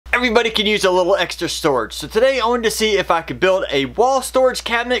Everybody can use a little extra storage, so today I wanted to see if I could build a wall storage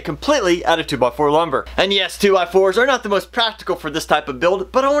cabinet completely out of 2x4 lumber. And yes, 2x4s are not the most practical for this type of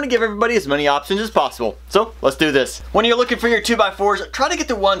build, but I want to give everybody as many options as possible. So let's do this. When you're looking for your 2x4s, try to get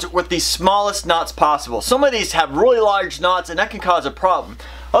the ones with the smallest knots possible. Some of these have really large knots and that can cause a problem.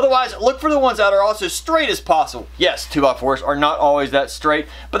 Otherwise, look for the ones that are also straight as possible. Yes, 2x4s are not always that straight,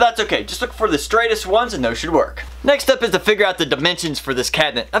 but that's okay. Just look for the straightest ones and those should work. Next up is to figure out the dimensions for this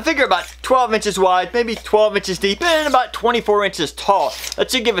cabinet. I figure about 12 inches wide, maybe 12 inches deep, and about 24 inches tall.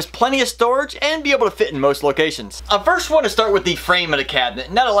 That should give us plenty of storage and be able to fit in most locations. I first want to start with the frame of the cabinet,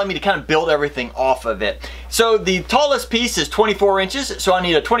 and that'll allow me to kind of build everything off of it. So the tallest piece is 24 inches, so I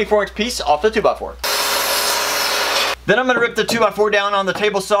need a 24-inch piece off the 2x4. Then I'm going to rip the 2x4 down on the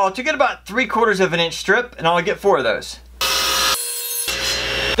table saw to get about 3/4 of an inch strip, and I'll get 4 of those.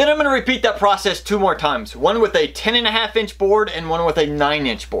 Then I'm going to repeat that process 2 more times, one with a 10.5 inch board and one with a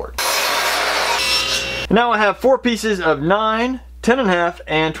 9-inch board. Now I have 4 pieces of 9, 10.5,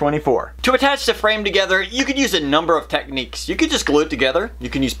 and 24. To attach the frame together, you could use a number of techniques. You could just glue it together. You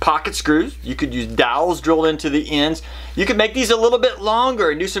can use pocket screws. You could use dowels drilled into the ends. You could make these a little bit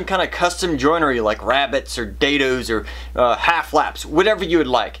longer and do some kind of custom joinery like rabbets or dados or half laps, whatever you would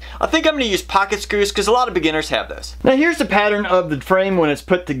like. I think I'm going to use pocket screws because a lot of beginners have those. Now here's the pattern of the frame when it's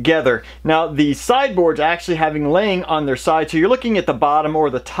put together. Now the sideboards actually having laying on their side, so you're looking at the bottom or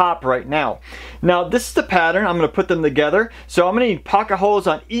the top right now. Now this is the pattern. I'm going to put them together. So I'm going to need pocket holes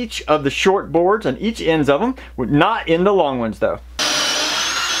on each of the short boards, on each ends of them, not in the long ones though.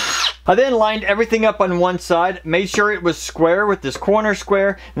 I then lined everything up on one side, made sure it was square with this corner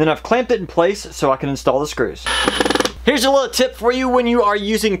square, and then I've clamped it in place so I can install the screws. Here's a little tip for you when you are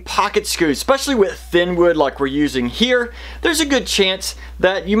using pocket screws, especially with thin wood like we're using here. There's a good chance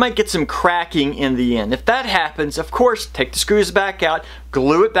that you might get some cracking in the end. If that happens, of course, take the screws back out,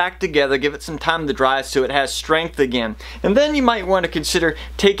 glue it back together, give it some time to dry so it has strength again. And then you might want to consider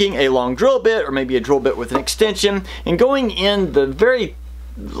taking a long drill bit or maybe a drill bit with an extension and going in the very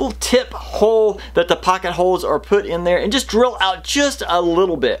little tip hole that the pocket holes are put in there and just drill out just a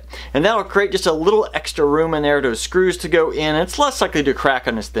little bit, and that'll create just a little extra room in there to screws to go in, and it's less likely to crack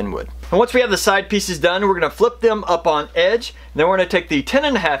on this thin wood. And once we have the side pieces done, we're going to flip them up on edge, and then we're going to take the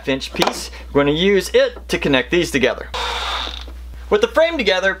 10.5 inch piece, we're going to use it to connect these together. With the frame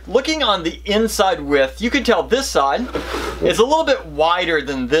together, looking on the inside width, you can tell this side is a little bit wider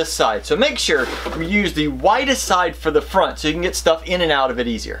than this side. So make sure we use the widest side for the front so you can get stuff in and out of it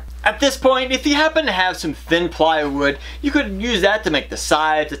easier. At this point, if you happen to have some thin plywood, you could use that to make the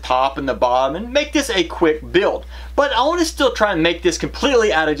sides, the top, and the bottom and make this a quick build. But I want to still try and make this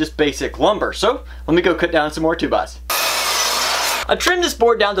completely out of just basic lumber. So let me go cut down some more 2x. I trimmed this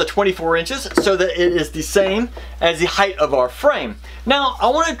board down to 24 inches so that it is the same as the height of our frame. Now I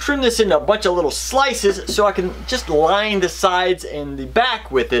want to trim this into a bunch of little slices so I can just line the sides and the back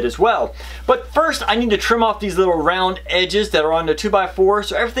with it as well. But first I need to trim off these little round edges that are on the 2x4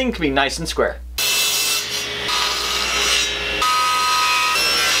 so everything can be nice and square.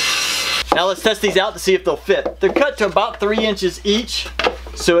 Now let's test these out to see if they'll fit. They're cut to about 3 inches each,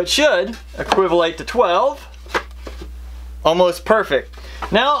 so it should equivalent to 12. Almost perfect.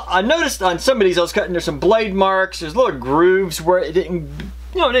 Now I noticed on some of these I was cutting, there's some blade marks, there's little grooves where it didn't,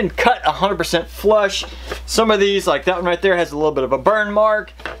 it didn't cut 100% flush. Some of these, like that one right there, has a little bit of a burn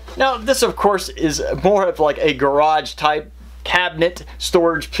mark. Now this of course is more of like a garage type cabinet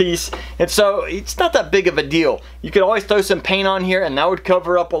storage piece, and so it's not that big of a deal. You could always throw some paint on here and that would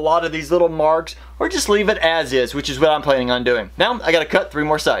cover up a lot of these little marks, or just leave it as is, which is what I'm planning on doing. Now I gotta cut 3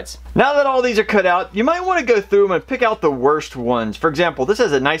 more sides. Now that all these are cut out, you might want to go through them and pick out the worst ones. For example, this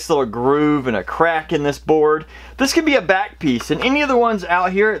has a nice little groove and a crack in this board. This could be a back piece, and any of the ones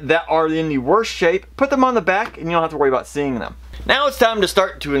out here that are in the worst shape, put them on the back and you don't have to worry about seeing them. Now it's time to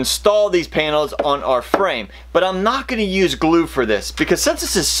start to install these panels on our frame, but I'm not going to use glue for this because since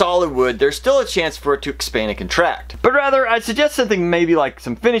this is solid wood, there's still a chance for it to expand and contract. But rather, I'd suggest something maybe like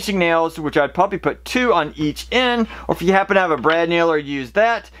some finishing nails, which I'd probably put 2 on each end, or if you happen to have a brad nailer, use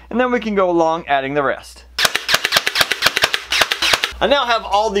that, and then we can go along adding the rest. I now have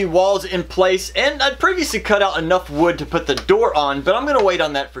all the walls in place, and I'd previously cut out enough wood to put the door on, but I'm going to wait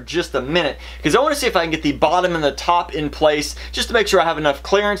on that for just a minute because I want to see if I can get the bottom and the top in place just to make sure I have enough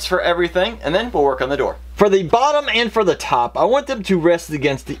clearance for everything, and then we'll work on the door. For the bottom and for the top, I want them to rest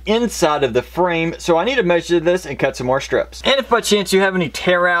against the inside of the frame, so I need to measure this and cut some more strips. And if by chance you have any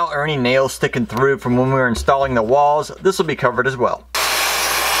tear out or any nails sticking through from when we were installing the walls, this will be covered as well.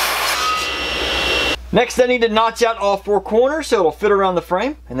 Next, I need to notch out all 4 corners so it'll fit around the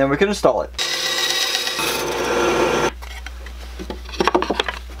frame, and then we can install it.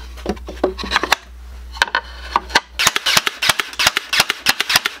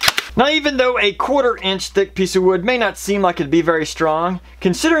 Now even though a 1/4 inch thick piece of wood may not seem like it'd be very strong,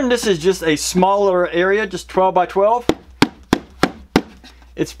 considering this is just a smaller area, just 12 by 12,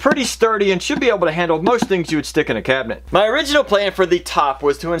 it's pretty sturdy and should be able to handle most things you would stick in a cabinet. My original plan for the top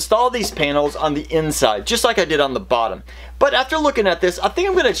was to install these panels on the inside, just like I did on the bottom. But after looking at this, I think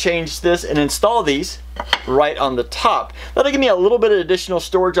I'm going to change this and install these right on the top. That'll give me a little bit of additional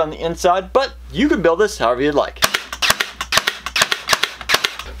storage on the inside, but you can build this however you'd like.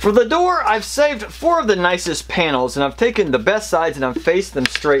 For the door, I've saved 4 of the nicest panels, and I've taken the best sides and I've faced them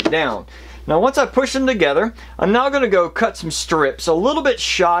straight down. Now once I push them together, I'm now going to go cut some strips a little bit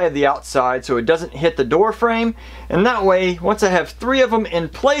shy of the outside so it doesn't hit the door frame, and that way once I have 3 of them in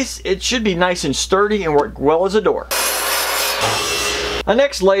place, it should be nice and sturdy and work well as a door. I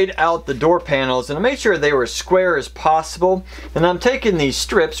next laid out the door panels and I made sure they were as square as possible, and I'm taking these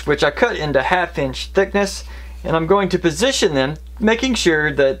strips, which I cut into 1/2 inch thickness, and I'm going to position them, making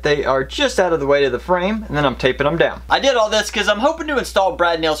sure that they are just out of the way of the frame, and then I'm taping them down. I did all this because I'm hoping to install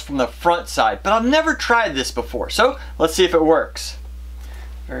brad nails from the front side, but I've never tried this before, so let's see if it works.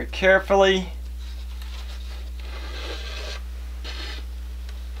 Very carefully.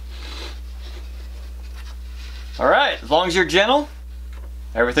 Alright, as long as you're gentle,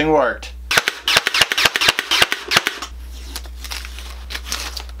 everything worked.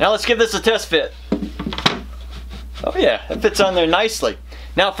 Now let's give this a test fit. Oh yeah, it fits on there nicely.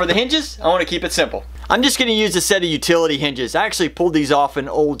 Now for the hinges, I want to keep it simple. I'm just going to use a set of utility hinges. I actually pulled these off an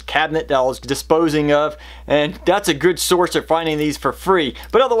old cabinet that I was disposing of, and that's a good source of finding these for free.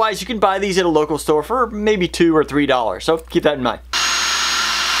 But otherwise, you can buy these at a local store for maybe $2 or $3, so keep that in mind.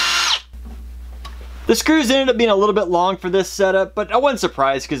 The screws ended up being a little bit long for this setup, but I wasn't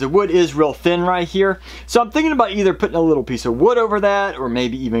surprised because the wood is real thin right here. So I'm thinking about either putting a little piece of wood over that or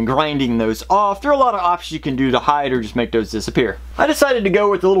maybe even grinding those off. There are a lot of options you can do to hide or just make those disappear. I decided to go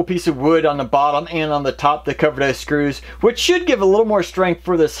with a little piece of wood on the bottom and on the top to cover those screws, which should give a little more strength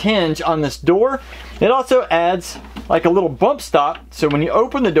for this hinge on this door. It also adds like a little bump stop, so when you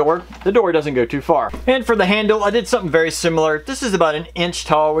open the door doesn't go too far. And for the handle, I did something very similar. This is about 1 inch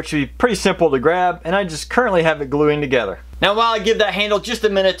tall, which would be pretty simple to grab, and I just currently have it gluing together. Now while I give that handle just a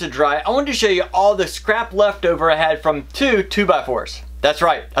minute to dry, I wanted to show you all the scrap left over I had from 2 2x4s. That's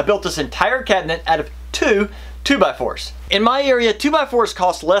right, I built this entire cabinet out of 2 2x4s. In my area, 2x4s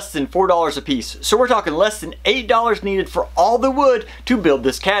cost less than $4 a piece, so we're talking less than $8 needed for all the wood to build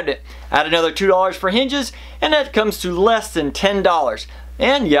this cabinet. Add another $2 for hinges, and that comes to less than $10.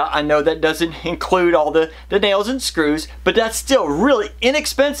 And yeah, I know that doesn't include all the nails and screws, but that's still really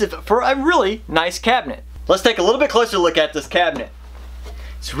inexpensive for a really nice cabinet. Let's take a little bit closer look at this cabinet.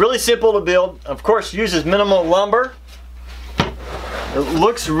 It's really simple to build. Of course, uses minimal lumber. It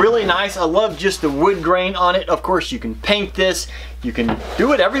looks really nice. I love just the wood grain on it. Of course, you can paint this. You can do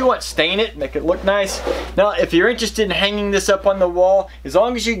whatever you want. Stain it, make it look nice. Now, if you're interested in hanging this up on the wall, as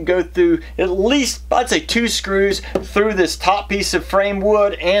long as you can go through at least, I'd say 2 screws through this top piece of frame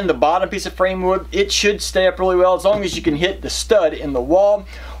wood and the bottom piece of frame wood, it should stay up really well as long as you can hit the stud in the wall.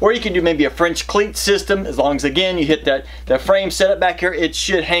 Or you can do maybe a French cleat system. As long as, again, you hit that frame setup back here, it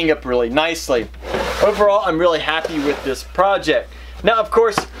should hang up really nicely. Overall, I'm really happy with this project. Now, of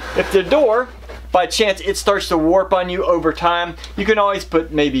course, if the door, by chance, it starts to warp on you over time, you can always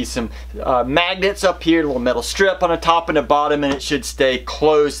put maybe some magnets up here, a little metal strip on the top and the bottom, and it should stay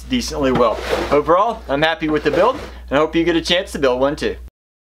closed decently well. Overall, I'm happy with the build, and I hope you get a chance to build one too.